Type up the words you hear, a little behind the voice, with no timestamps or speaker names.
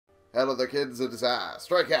Hello there kids, it is I,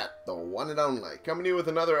 Stray Cat, the one and only, coming to you with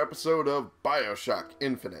another episode of Bioshock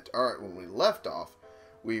Infinite. Alright, when we left off,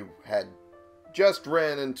 we had just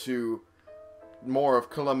ran into more of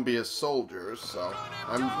Columbia's soldiers, so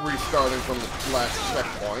I'm restarting from the last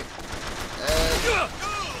checkpoint. And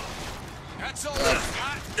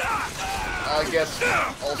I guess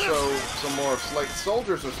also some more of Slate's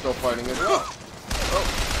soldiers are still fighting as well.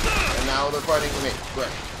 Oh, and now they're fighting me. Great.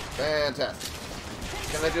 Fantastic.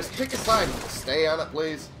 Can I just pick a side and stay on it,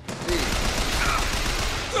 please? Please.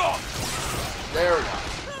 There we go.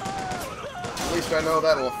 At least I know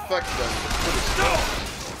that'll affect them pretty strong.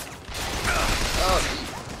 Oh,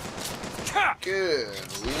 good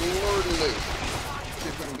lordy loot. See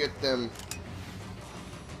if we can get them.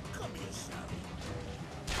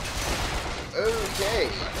 Okay.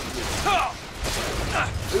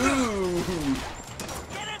 Ooh.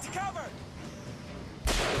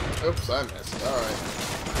 Oops, I missed. Alright.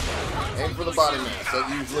 Aim for the body mass. That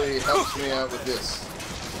usually helps me out with this.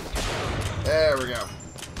 There we go.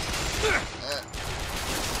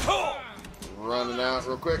 Running out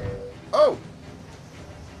real quick. Oh!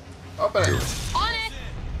 Open it! On it!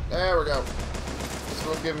 There we go. This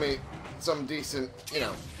will give me some decent,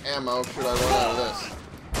 ammo should I run out of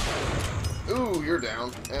this. Ooh, you're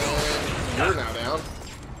down. And you're now down.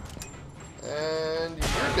 And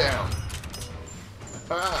you're down.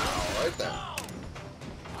 Wow, right there.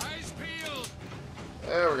 Eyes peeled.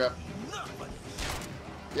 There we go.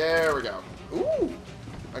 There we go. Ooh,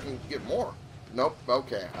 I can get more. Nope,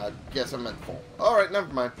 okay, I guess I'm at full. Alright,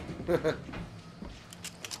 never mind.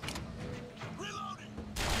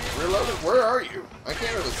 Reloading? Where are you? I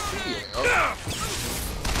can't really see you. Oh.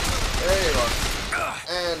 There you are.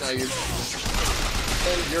 And now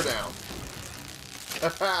you're down.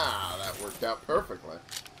 Haha, that worked out perfectly.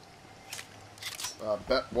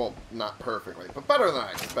 Well, not perfectly, but better than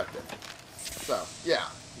I expected. So,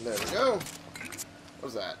 yeah, there we go. What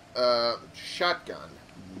was that? Shotgun.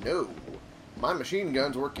 No. My machine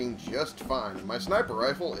gun's working just fine, and my sniper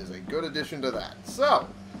rifle is a good addition to that. So,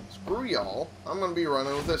 screw y'all. I'm gonna be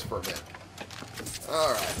running with this for a bit.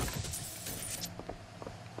 Alright.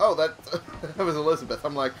 Oh, that was Elizabeth.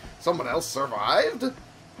 I'm like, someone else survived?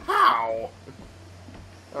 How?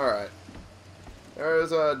 Alright.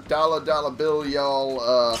 There's a dollar bill,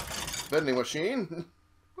 y'all, vending machine.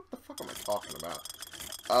 What the fuck am I talking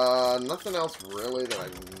about? Nothing else really that I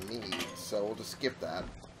need, so we'll just skip that.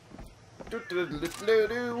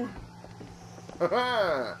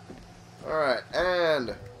 Haha! Alright,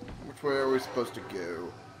 and which way are we supposed to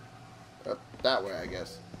go? Up that way, I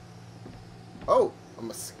guess. Oh, a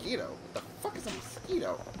mosquito. What the fuck is a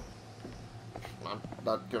mosquito? I'm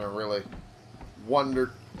not gonna really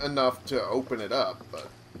wonder enough to open it up, but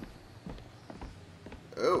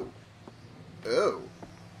oh, ooh,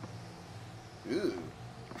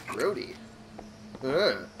 grody.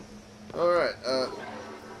 All right.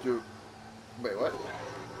 Wait, what?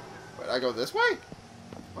 Wait, I go this way?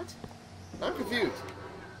 What? I'm confused.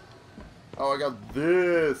 Oh, I go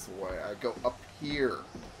this way. I go up here.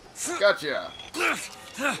 Gotcha.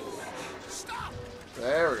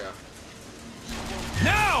 There we go.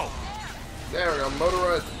 Now! There we go,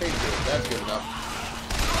 motorized patriot. That's good enough.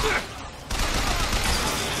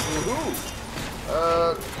 Woohoo!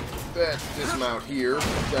 Let's dismount here,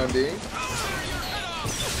 time being.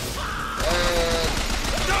 And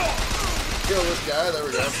kill this guy. There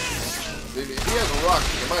we go. If he has a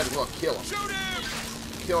rocket, you might as well kill him.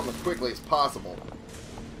 Kill him as quickly as possible.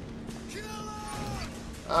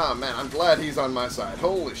 Ah, man, I'm glad he's on my side.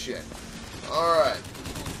 Holy shit. Alright.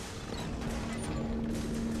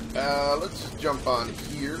 Let's jump on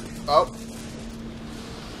here. Oh.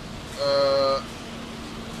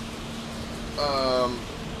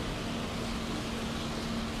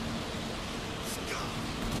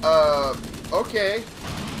 Okay.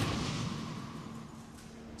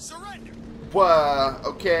 Surrender.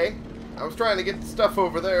 Okay. I was trying to get the stuff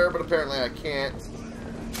over there, but apparently I can't.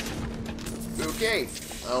 Okay.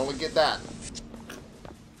 I only get that.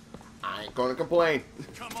 I ain't gonna complain.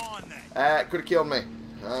 Come on, then. That could have killed me.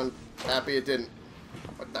 I'm happy it didn't.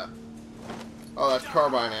 What the? Oh, that's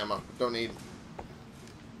carbine ammo. Don't need.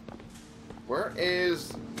 Where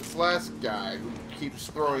is this last guy who keeps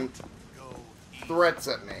throwing threats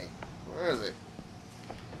at me? Where is he?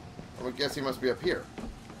 I would guess he must be up here.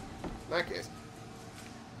 In that case.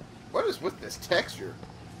 What is with this texture?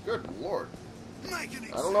 Good lord. I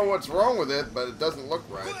don't know what's wrong with it, but it doesn't look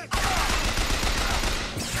right. Okay,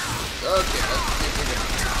 let's see if we can.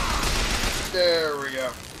 There we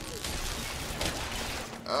go.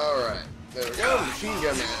 Alright. There we go. Machine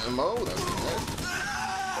gun ammo. That's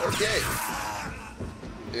nice. Okay.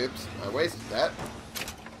 Oops, I wasted that.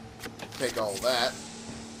 Take all that.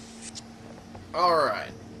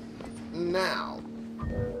 Alright. Now.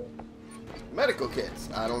 Medical kits.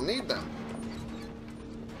 I don't need them.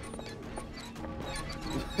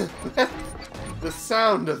 The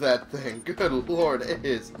sound of that thing. Good lord, it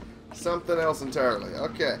is something else entirely.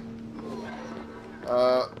 Okay.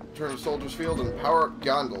 Turn to Soldier's Field and power up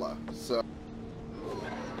Gondola. So.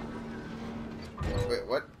 Wait,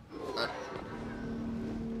 what?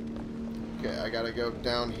 Okay, I gotta go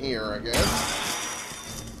down here, I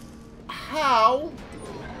guess. How?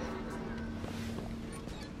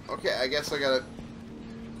 Okay, I guess I gotta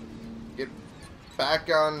get back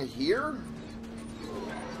on here?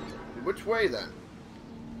 Which way, then?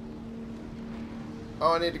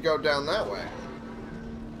 Oh, I need to go down that way.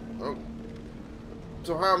 Oh.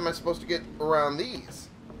 So how am I supposed to get around these?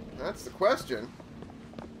 That's the question.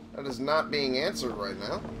 That is not being answered right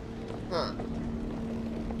now. Huh.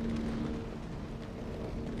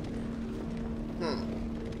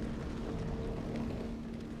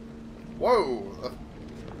 Whoa!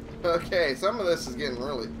 Okay, some of this is getting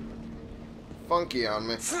really funky on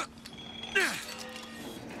me.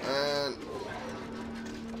 And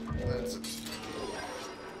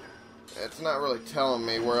it's not really telling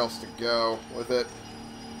me where else to go with it.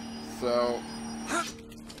 So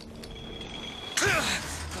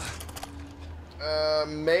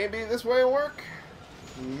maybe this way will work?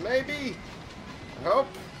 Maybe? I hope.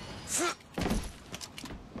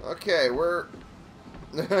 Okay, we're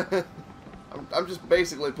I'm just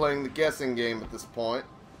basically playing the guessing game at this point.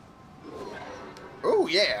 Oh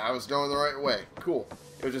yeah, I was going the right way. Cool.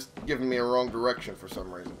 It was just giving me a wrong direction for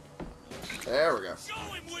some reason. There we go.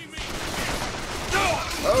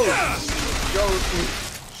 Oh,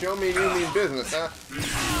 show me you mean business, huh?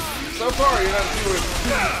 So far, you're not doing too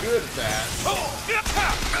good at that.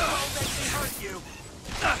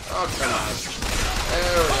 Oh, come on.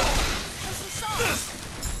 There we go.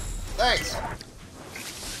 Thanks.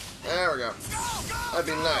 There we go. That'd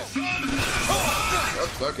be nice.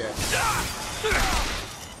 Oops, okay.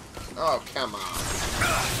 Oh, come on.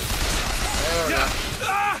 There we go.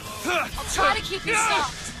 I'll try to keep you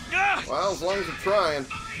stopped. Well, as long as you're trying.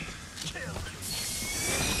 Okay.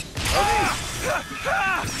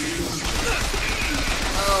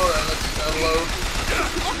 Alright, let's unload.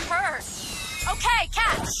 Look hurt. Okay,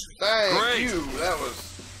 catch. Thank you. That was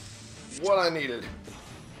what I needed.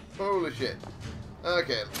 Holy shit.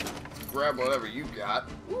 Okay, let's grab whatever you got.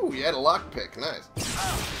 Ooh, you had a lockpick. Nice.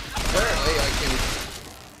 Apparently, I can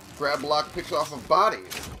grab lockpicks off of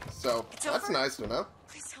bodies. So, that's nice to know.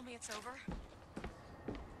 Please tell me it's over.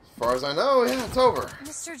 As far as I know, yeah, it's over.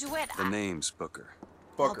 Mr. DeWitt, The name's Booker.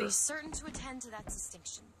 I'll be certain to attend to that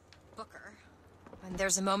distinction. Booker. When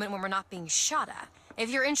there's a moment when we're not being shot at.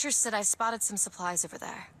 If you're interested, I spotted some supplies over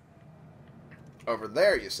there. Over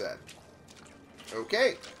there, you said.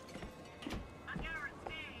 Okay.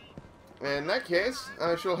 In that case,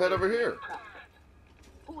 I shall head over here.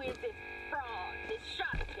 Who is this fraud, this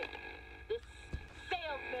shopkick, this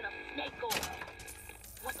salesman of snake oil?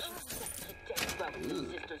 What you said today, brothers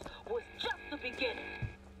and sisters, was just the beginning.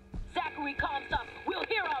 Zachary Comstock will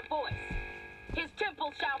hear our voice. His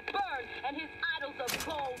temple shall burn, and his idols of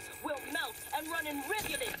gold will melt and run in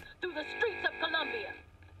rivulets through the streets of Columbia.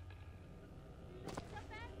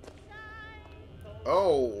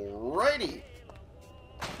 Alrighty.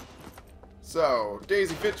 So,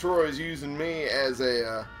 Daisy Fitzroy's using me as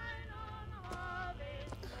a,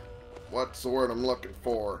 what's the word I'm looking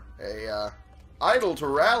for? A, idol to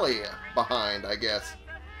rally behind, I guess,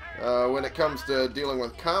 when it comes to dealing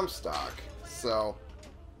with Comstock. So,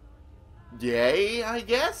 yay, I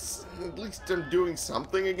guess? At least I'm doing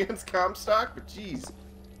something against Comstock, but jeez.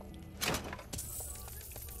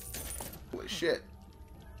 Holy shit.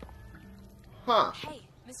 Huh. Hey,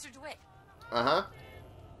 Mr. DeWitt. Uh-huh.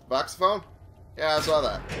 Voxophone? Yeah, I saw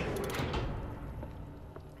that.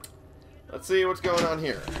 Let's see what's going on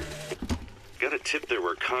here. Got a tip there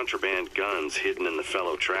were contraband guns hidden in the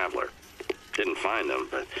fellow traveler. Didn't find them,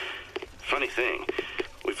 but funny thing,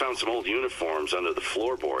 we found some old uniforms under the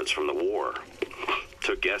floorboards from the war.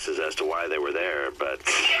 Took guesses as to why they were there, but...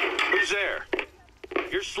 Who's there?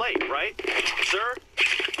 You're Slate, right? Sir?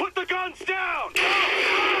 Put the guns down!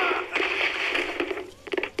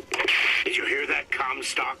 Did you hear that,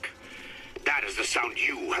 Comstock? That is the sound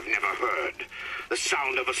you have never heard. The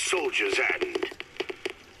sound of a soldier's end.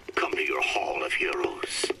 Come to your Hall of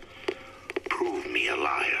Heroes. Prove me a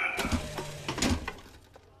liar.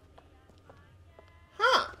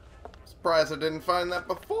 Huh. Surprised I didn't find that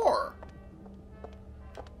before.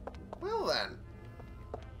 Well then.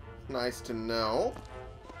 Nice to know.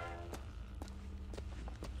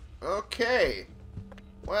 Okay.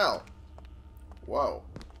 Well. Whoa.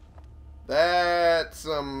 That's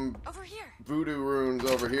some Over here. voodoo runes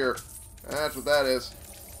over here. That's what that is.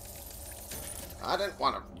 I didn't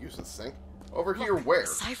want to use this thing. Over here where? A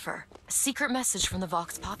cipher. A secret message from the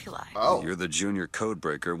Vox Populi. Oh. You're the junior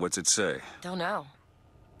codebreaker. What's it say? Don't know.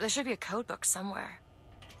 There should be a code book somewhere.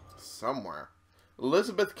 Somewhere.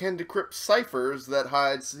 Elizabeth can decrypt ciphers that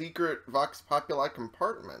hide secret Vox Populi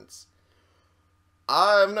compartments.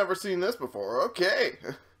 I've never seen this before. Okay.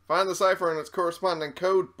 Find the cipher and its corresponding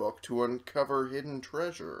code book to uncover hidden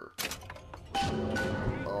treasure.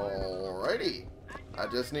 Alrighty. I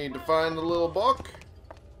just need to find the little book.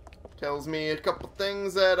 Tells me a couple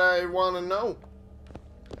things that I want to know.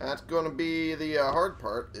 That's going to be the hard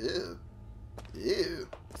part. Ew. Ew.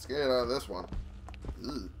 Let's get out of this one.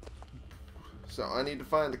 Ew. So I need to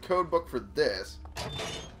find the code book for this.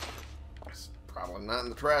 It's probably not in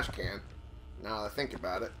the trash can. Now that I think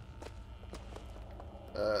about it.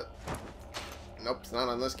 Nope, it's not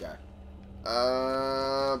on this guy.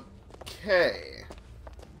 Okay.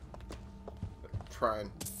 Try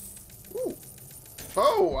and... Ooh.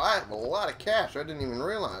 Oh, I have a lot of cash. I didn't even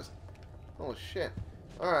realize. Holy shit.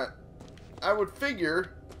 Alright. I would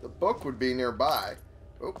figure the book would be nearby.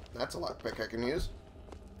 Oh, that's a lockpick I can use.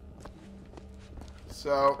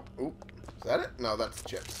 So, oop, is that it? No, that's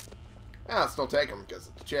chips. I'll still take them because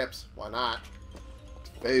it's chips. Why not? It's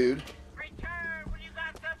food. Return when you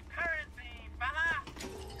got some currency, fella.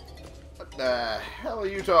 What the hell are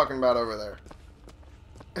you talking about over there?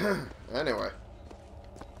 Anyway.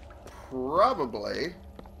 Probably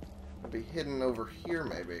it'll be hidden over here,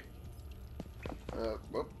 maybe.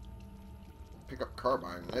 Whoop. Pick up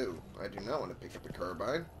carbine. No, I do not want to pick up the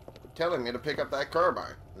carbine. You're telling me to pick up that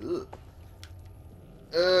carbine. Ugh.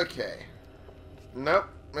 Okay. Nope,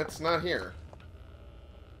 it's not here.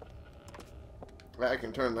 I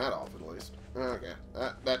can turn that off at least. Okay,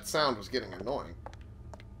 that sound was getting annoying.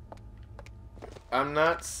 I'm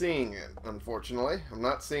not seeing it, unfortunately. I'm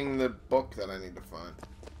not seeing the book that I need to find.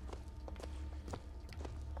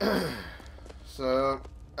 So,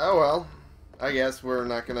 oh well. I guess we're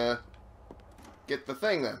not gonna get the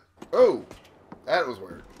thing then. Oh! That was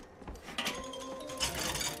weird.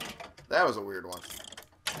 That was a weird one.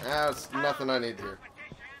 That's nothing I need to hear.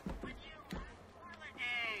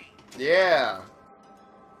 Yeah!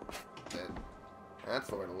 That's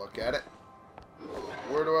the way to look at it.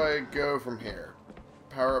 Where do I go from here?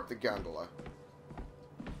 Power up the gondola.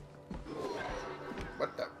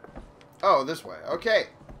 What the... Oh, this way. Okay.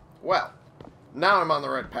 Well, now I'm on the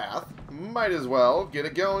right path. Might as well get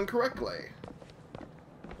it going correctly.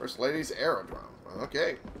 First Lady's Aerodrome.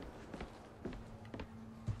 Okay.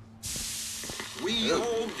 We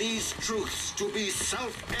hold these truths to be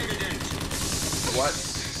self-evident. What?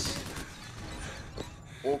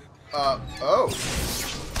 Oh.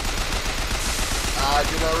 I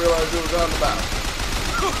did not realize it was on the bow.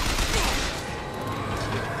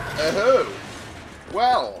 Oh.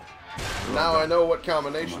 Well, now I know what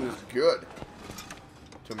combination is good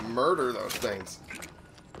to murder those things.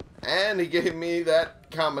 And he gave me that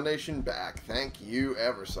combination back. Thank you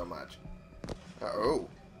ever so much. Oh.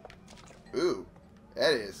 Ooh.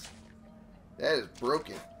 That is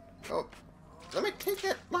broken. Oh. Let me take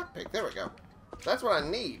that lockpick. There we go. That's what I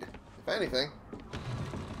need. If anything.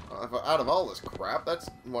 Out of all this crap, that's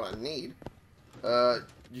what I need.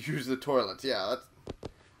 Use the toilets. Yeah,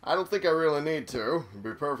 that's... I don't think I really need to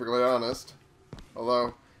be perfectly honest.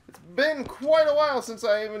 Although, it's been quite a while since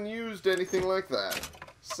I even used anything like that.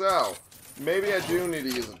 So, maybe I do need to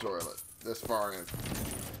use a toilet this far in.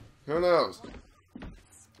 Who knows?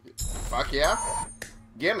 Fuck yeah.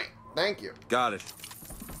 Gimme. Thank you. Got it.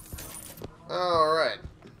 Alright.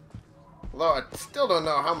 Although I still don't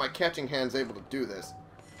know how my catching hand's able to do this.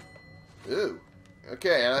 Ooh.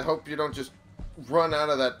 Okay, and I hope you don't just run out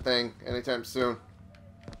of that thing anytime soon.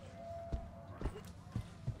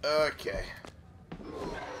 Okay.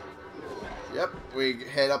 Yep, we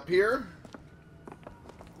head up here.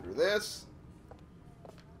 Through this.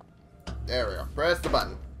 There we go. Press the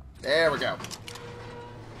button. There we go.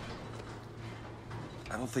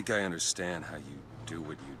 I don't think I understand how you do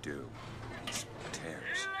what you do. These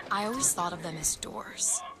tears. I always thought of them as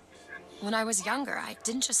doors. When I was younger, I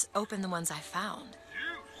didn't just open the ones I found.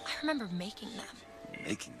 I remember making them.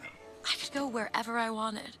 Making them? I could go wherever I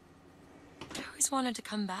wanted. I always wanted to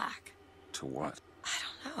come back. To what? I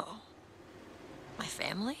don't know. My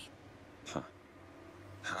family? Huh.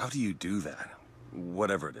 How do you do that?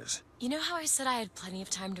 Whatever it is. You know how I said I had plenty of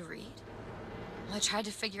time to read? Well, I tried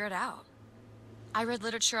to figure it out. I read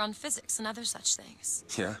literature on physics and other such things.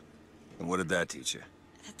 Yeah? And what did that teach you?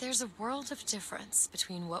 that there's a world of difference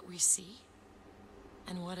between what we see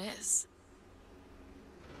and what is.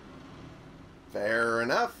 Fair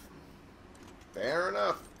enough. Fair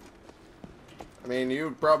enough. I mean,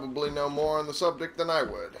 you'd probably know more on the subject than I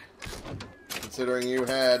would. Considering you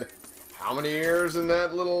had how many years in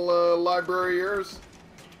that little library years?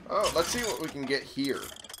 Oh, let's see what we can get here.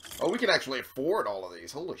 Oh, we can actually afford all of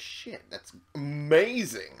these. Holy shit, that's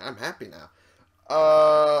amazing. I'm happy now.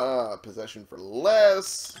 Possession for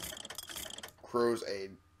less. Crow's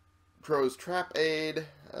aid. Crow's trap aid.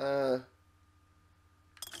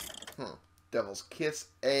 Devil's kiss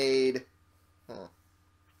aid.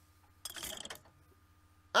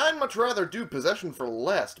 I'd much rather do possession for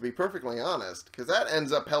less, to be perfectly honest, because that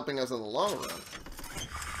ends up helping us in the long run.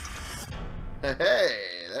 Hey,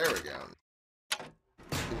 there we go.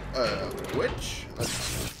 Which?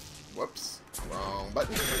 Whoops. Wrong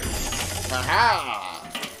button. Haha!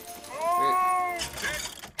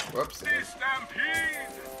 Whoops.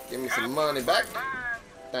 Give me some money back.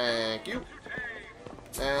 Thank you.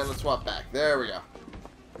 And let's swap back. There we go.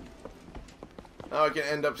 Now I can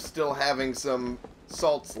end up still having some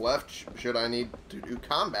salts left, should I need to do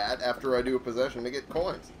combat after I do a possession to get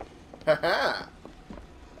coins. Haha!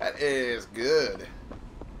 That is good.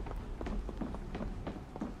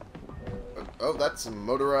 Oh, that's a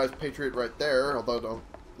motorized Patriot right there, although I don't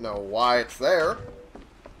know why it's there.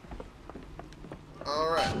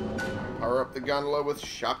 Alright. Power up the gondola with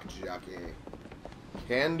Shock Jockey.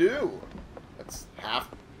 Can do. That's half...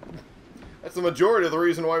 That's the majority of the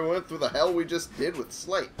reason why we went through the hell we just did with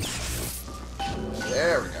Slate.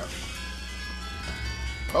 There we go.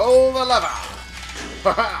 Pull the lever!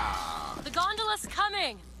 Ha-ha! The gondola's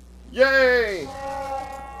coming! Yay!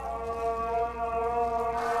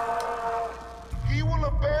 He will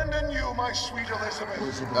abandon you, my sweet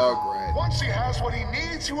Elizabeth. Oh, great. Once he has what he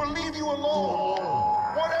needs, he will leave you alone.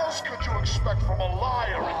 What else could you expect from a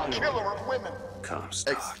liar and killer of women?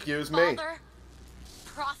 Excuse me. Father,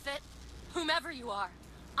 prophet, whomever you are,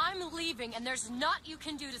 I'm leaving, and there's naught you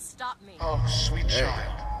can do to stop me. Oh, sweet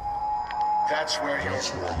child. That's where you're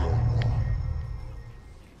wrong.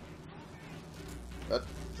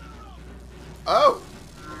 Oh!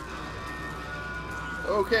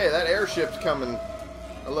 Okay, that airship's coming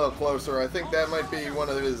a little closer. I think that might be one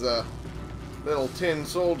of his little tin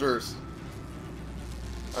soldiers.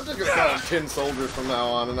 I'm just gonna call them tin soldiers from now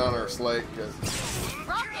on and honor Slate, because...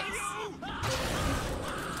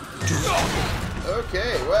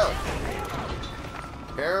 Okay, well.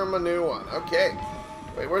 Tear him a new one. Okay.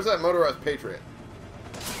 Wait, where's that motorized Patriot?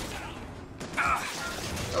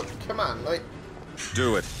 Oh, come on, like...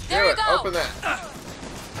 Do it. Do it. Open that.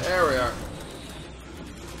 There we are.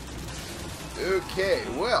 Okay,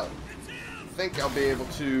 well. I think I'll be able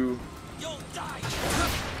to...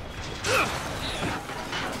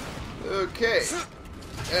 Okay.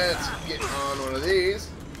 Let's get on one of these.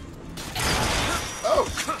 Oh!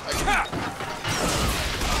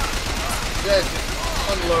 Let's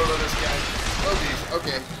unload on this guy. Oh, jeez.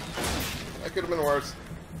 Okay. That could have been worse.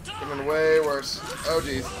 Could have been way worse. Oh,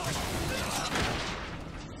 jeez.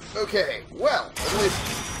 Okay, well, at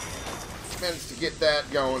least managed to get that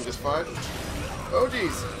going just fine. Oh,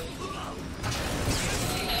 jeez.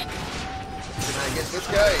 Can I get this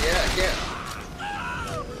guy? Yeah, I can.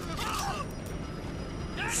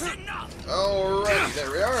 Alrighty,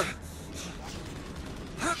 there we are.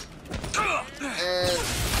 And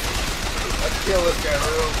let's kill this guy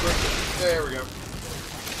real quick. There we go.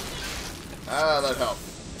 Ah, that helped.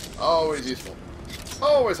 Always useful.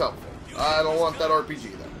 Always helpful. I don't want that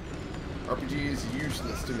RPG, though. RPG is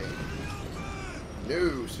useless to me.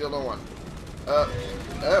 No, still don't want it.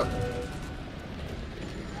 Oh.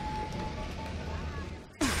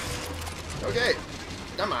 Okay.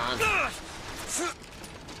 Come on.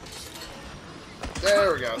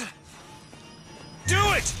 There we go.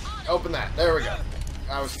 Do it! Open that. There we go.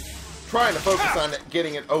 I was trying to focus on it,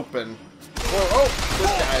 getting it open. Oh,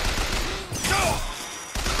 this guy.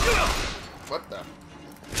 What the?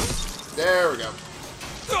 There we go.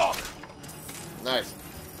 Nice.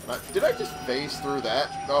 Did I just phase through that?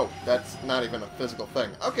 Oh, that's not even a physical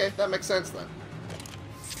thing. Okay, that makes sense then.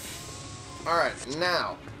 Alright,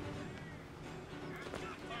 now.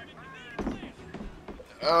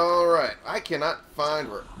 Alright, I cannot find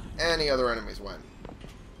where any other enemies went.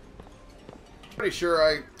 Pretty sure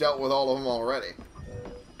I dealt with all of them already.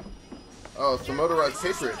 Oh, it's the motorized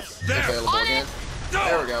Patriots available again.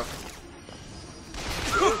 There we go.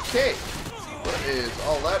 Okay. Where is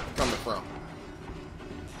all that coming from?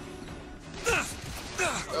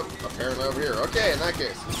 Oh, apparently over here. Okay, in that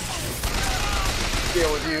case.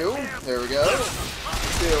 Deal with you. There we go.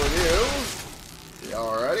 Deal with you.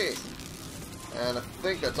 Alrighty. And I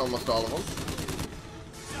think that's almost all of them.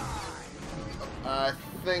 I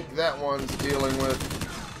think that one's dealing with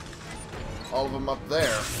all of them up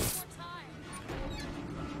there.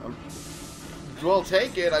 We'll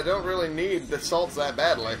take it. I don't really need the salts that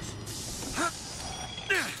badly.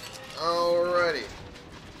 Alrighty.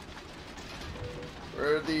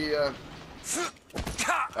 Where are the,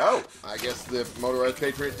 Oh, I guess the Motorized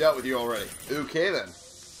Patriot dealt with you already. Okay, then.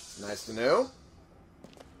 Nice to know.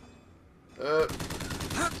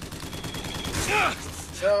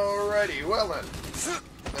 Alrighty, well then.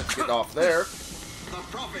 Let's get off there. The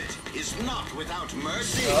Prophet is not without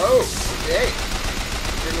mercy. Oh, okay.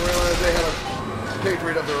 Didn't realize they had a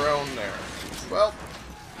Patriot of their own there. Well,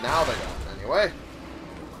 now they don't, anyway.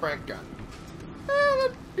 Crank gun.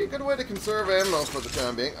 That'd be a good way to conserve ammo for the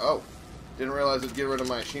time being. Oh, didn't realize it'd get rid of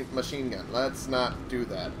my machine gun. Let's not do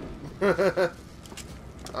that.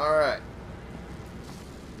 Alright.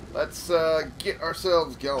 Let's get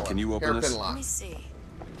ourselves going. Can you open this? Let me see.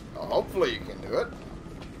 Well, hopefully you can do it.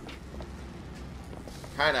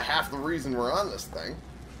 Kind of half the reason we're on this thing.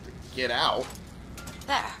 To get out.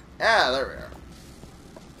 There. Ah, there we are.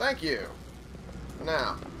 Thank you.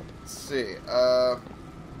 Now, let's see.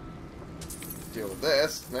 Deal with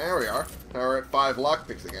this. There we are. Now we're at 5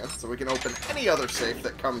 lockpicks again, so we can open any other safe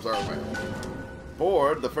that comes our way.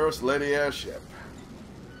 Board the First Lady airship.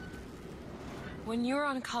 When you were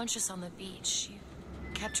unconscious on the beach, you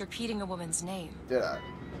kept repeating a woman's name. Did I?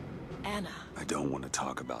 Anna. I don't want to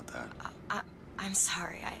talk about that. I'm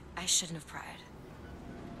sorry. I shouldn't have pried.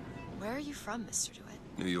 Where are you from, Mr. DeWitt?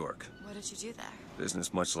 New York. What did you do there?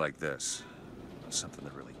 Business much like this. Something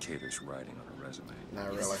that really caters writing on a resume. Not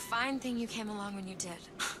It was really. a fine thing you came along when you did.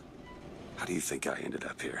 How do you think I ended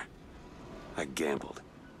up here? I gambled,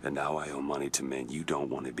 and now I owe money to men you don't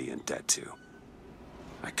want to be in debt to.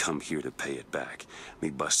 I come here to pay it back. Me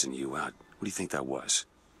busting you out, what do you think that was?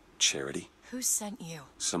 Charity? Who sent you?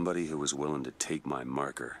 Somebody who was willing to take my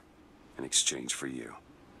marker in exchange for you.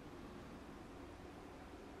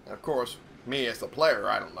 And of course, me as the player,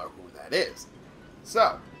 I don't know who that is.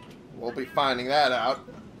 So, we'll be finding that out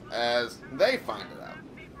as they find it out.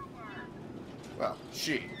 Well,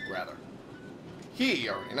 she, rather. He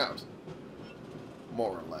already knows.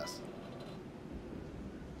 More or less.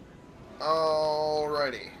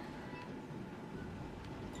 Alrighty.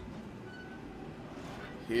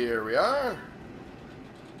 Here we are.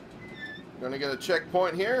 Gonna get a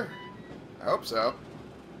checkpoint here? I hope so.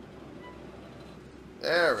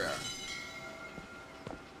 There we are.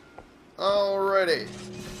 Alrighty.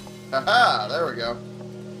 Haha, there we go.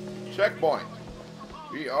 Checkpoint.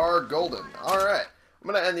 We are golden. Alright. I'm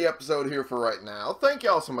going to end the episode here for right now. Thank you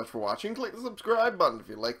all so much for watching. Click the subscribe button if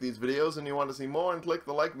you like these videos and you want to see more, and click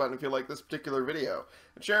the like button if you like this particular video.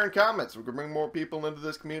 And share in comments. We can bring more people into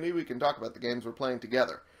this community. We can talk about the games we're playing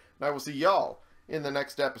together. And I will see y'all in the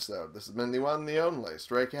next episode. This has been the one, the only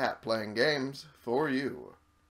Stray Cat, playing games for you.